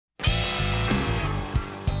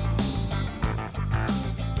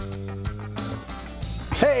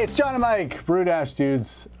Hey, it's John and Mike,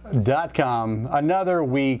 brew-dudes.com. Another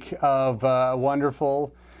week of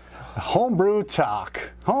wonderful homebrew talk,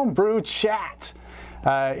 homebrew chat.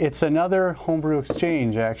 It's another homebrew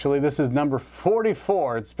exchange, actually. This is number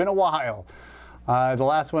 44. It's been a while. The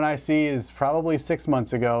last one I see is probably 6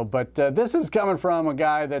 months ago, but this is coming from a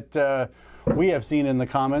guy that we have seen in the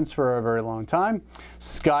comments for a very long time.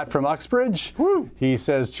 Scott from Uxbridge. Woo. He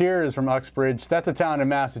says, cheers from Uxbridge. That's a town in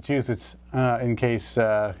Massachusetts, in case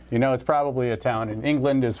you know. It's probably a town in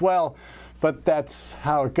England as well, but that's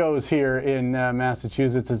how it goes here in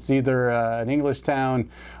Massachusetts. It's either an English town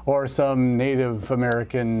or some Native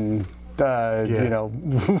American you know,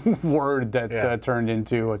 word that turned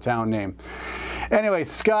into a town name. Anyway,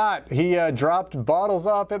 Scott, he dropped bottles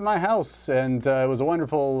off at my house, and it was a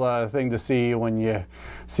wonderful thing to see when you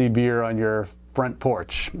see beer on your front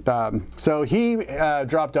porch. So he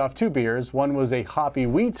dropped off 2 beers. One was a hoppy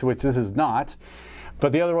wheat, which this is not,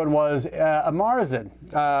 but the other one was a Märzen,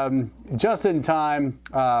 just in time,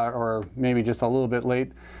 or maybe just a little bit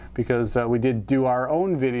late, because we did do our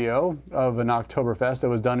own video of an Oktoberfest that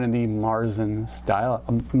was done in the Märzen style,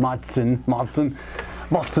 Märzen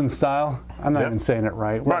style. I'm not even saying it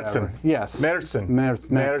right. Märzen. Yes.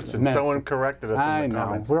 Märzen. Someone corrected us in the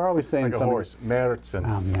comments. We're always saying like something. A horse. Märzen.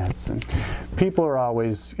 Oh, Märzen. People are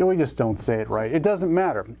always, we just don't say it right. It doesn't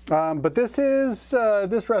matter. But this is,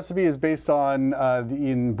 this recipe is based on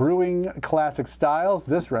in brewing classic styles,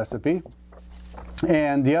 this recipe.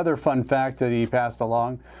 And the other fun fact that he passed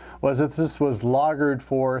along was that this was lagered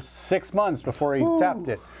for 6 months before he tapped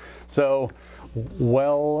it. So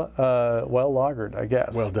well lagered, I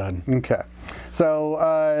guess. Well done. Okay. So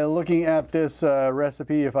looking at this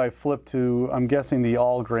recipe, if I flip to, I'm guessing the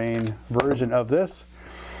all grain version of this.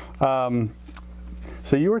 So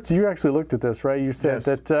you actually looked at this, right? You said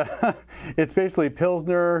that it's basically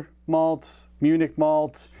Pilsner malt, Munich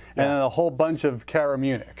malt, and then a whole bunch of Cara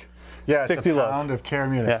Munich. Yeah, 60 it's a love. pound of Cara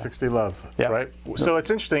Munich, 60 love, right? So it's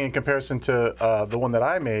interesting in comparison to the one that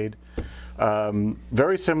I made.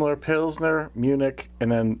 Very similar Pilsner, Munich,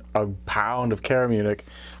 and then a pound of Cara Munich.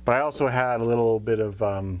 But I also had a little bit of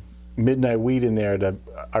midnight wheat in there that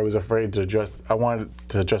I was afraid to adjust. I wanted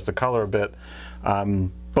to adjust the color a bit.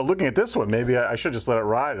 But looking at this one, maybe I should just let it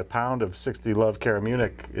ride. A pound of 60 love Cara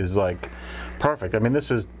Munich is like perfect. I mean, this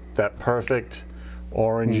is that perfect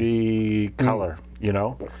orangey color, you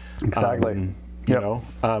know? Exactly. You know,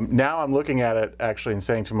 now I'm looking at it actually and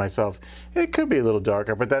saying to myself, it could be a little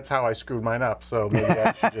darker, but that's how I screwed mine up. So maybe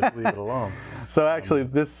I should just leave it alone. So actually,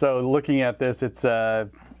 looking at this, it's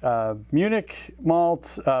Munich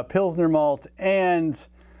malt, Pilsner malt, and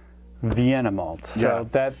Vienna malt. So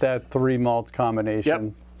that 3 malt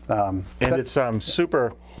combination. And it's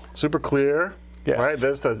super clear. Yes. Right.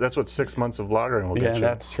 That's what 6 months of lagering will get you.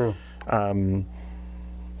 Yeah, that's true.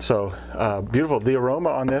 So beautiful. The aroma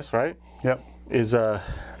on this, right? Yep. Is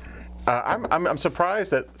I'm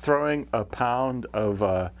surprised that throwing a pound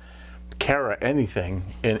of Cara anything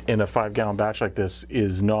in a 5-gallon batch like this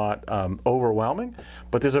is not overwhelming,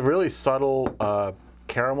 but there's a really subtle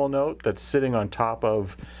caramel note that's sitting on top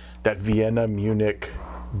of that Vienna Munich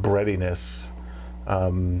breadiness.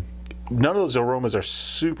 None of those aromas are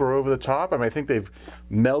super over the top. I mean, I think they've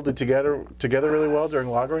melded together really well during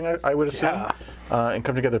lagering, I would assume, and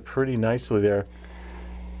come together pretty nicely there.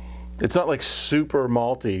 It's not like super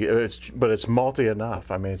malty, but it's malty enough.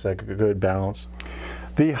 I mean, it's like a good balance.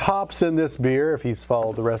 The hops in this beer, if he's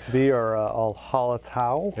followed the recipe, are all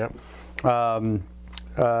Hallertau. Yep.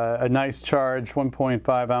 A nice charge,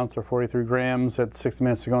 1.5 ounce or 43 grams at 60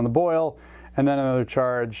 minutes to go in the boil, and then another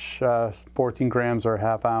charge, 14 grams or a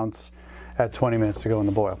half ounce at 20 minutes to go in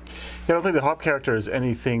the boil. Yeah, I don't think the hop character is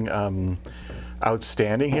anything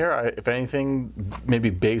outstanding here. If anything, maybe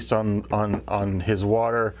based on his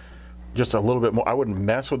water, just a little bit more. I wouldn't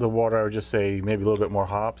mess with the water. I would just say maybe a little bit more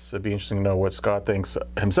hops. It'd be interesting to know what Scott thinks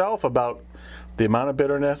himself about the amount of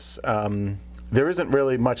bitterness. There isn't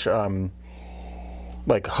really much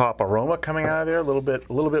like hop aroma coming out of there. A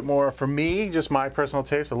little bit more for me, just my personal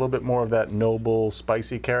taste. A little bit more of that noble,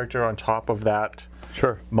 spicy character on top of that.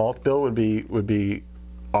 Sure. Malt bill would be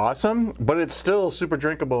awesome, but it's still super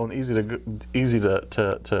drinkable and easy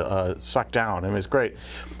to suck down. I mean, it's great.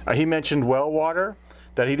 He mentioned well water.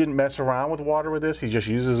 That he didn't mess around with water with this. He just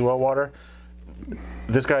uses well water.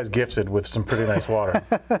 This guy's gifted with some pretty nice water.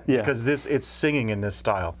 Because it's singing in this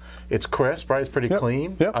style. It's crisp, right? It's pretty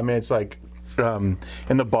clean. Yep. I mean, it's like, and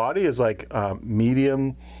the body is like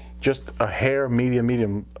medium, just a hair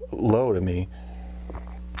medium low to me.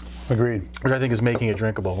 Agreed. Which I think is making it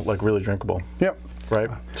drinkable, like really drinkable. Yep. Right?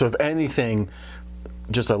 So if anything,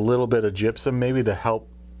 just a little bit of gypsum maybe to help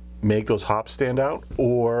make those hops stand out,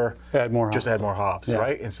 or Add more just hops. add more hops, Yeah.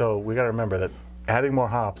 right? And so we got to remember that adding more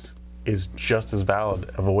hops is just as valid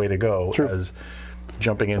of a way to go True. as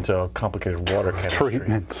jumping into complicated water chemistry.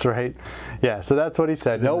 Treatments, right? Yeah, so that's what he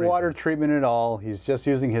said. No water treatment at all. He's just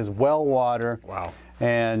using his well water. Wow.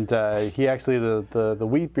 And he actually, the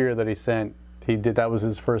wheat beer that he sent, that was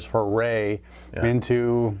his first foray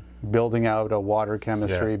into building out a water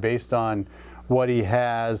chemistry based on what he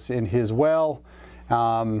has in his well.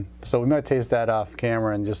 So we might taste that off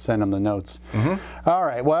camera and just send him the notes. All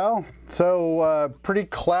right, well, so pretty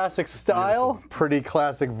classic style, pretty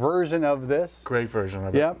classic version of this. Great version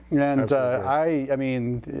of it. Yep, and Absolutely I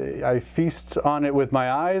mean, I feast on it with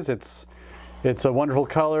my eyes. It's a wonderful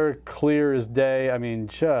color, clear as day. I mean,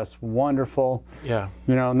 just wonderful. Yeah.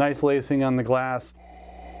 You know, nice lacing on the glass.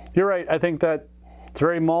 You're right. I think that it's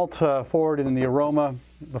very malt forward in the aroma.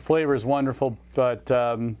 The flavor is wonderful, but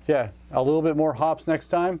yeah, a little bit more hops next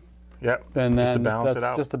time. Yep. And then just to balance it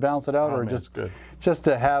out. Just to balance it out, Oh, or man, it's good. just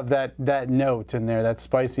to have that note in there, that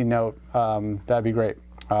spicy note. That'd be great.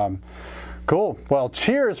 Cool. Well,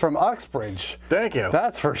 cheers from Uxbridge. Thank you.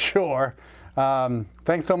 That's for sure.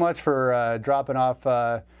 Thanks so much for dropping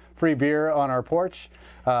off free beer on our porch,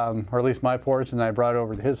 or at least my porch, and I brought it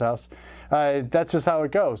over to his house. That's just how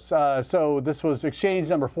it goes. So this was exchange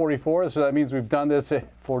number 44, so that means we've done this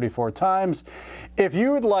 44 times. If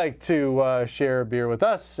you would like to share a beer with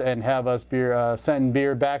us and have us send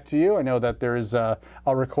beer back to you, I know that there is a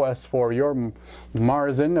request for your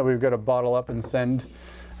Märzen that we've got to bottle up and send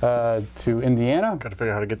to Indiana. Got to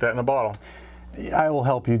figure out how to get that in a bottle. I will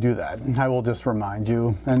help you do that. I will just remind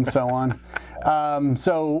you and so on.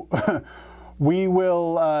 So we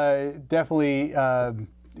will definitely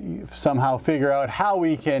somehow figure out how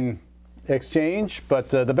we can exchange, but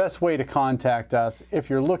the best way to contact us if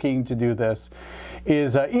you're looking to do this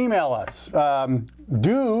is email us,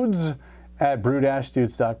 dudes at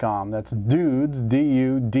brew-dudes.com. That's dudes,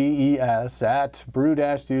 D-U-D-E-S, at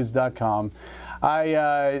brew-dudes.com.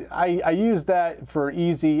 I use that for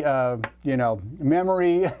easy, you know,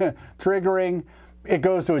 memory triggering. It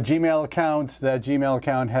goes to a Gmail account. That Gmail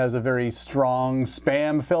account has a very strong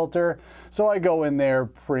spam filter. So I go in there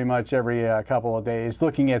pretty much every couple of days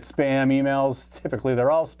looking at spam emails. Typically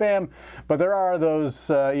they're all spam, but there are those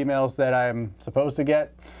emails that I'm supposed to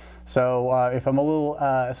get. So if I'm a little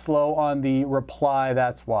slow on the reply,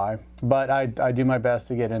 that's why. But I do my best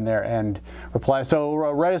to get in there and reply. So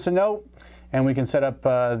write us a note, and we can set up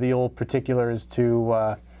the old particulars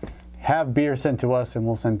to have beer sent to us, and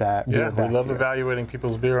we'll send back. Yeah, beer back we love to you. evaluating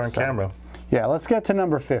people's beer on camera. Yeah, let's get to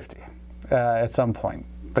number 50 at some point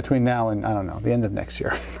between now and, I don't know, the end of next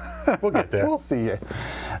year. We'll get there. We'll see you.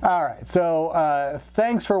 All right, so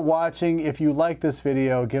thanks for watching. If you like this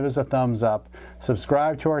video, give us a thumbs up.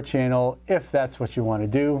 Subscribe to our channel if that's what you want to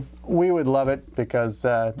do. We would love it because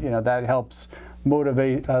you know, that helps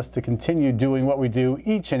motivate us to continue doing what we do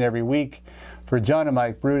each and every week. For John and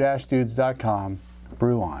Mike, brew-dudes.com,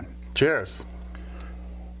 brew on. Cheers.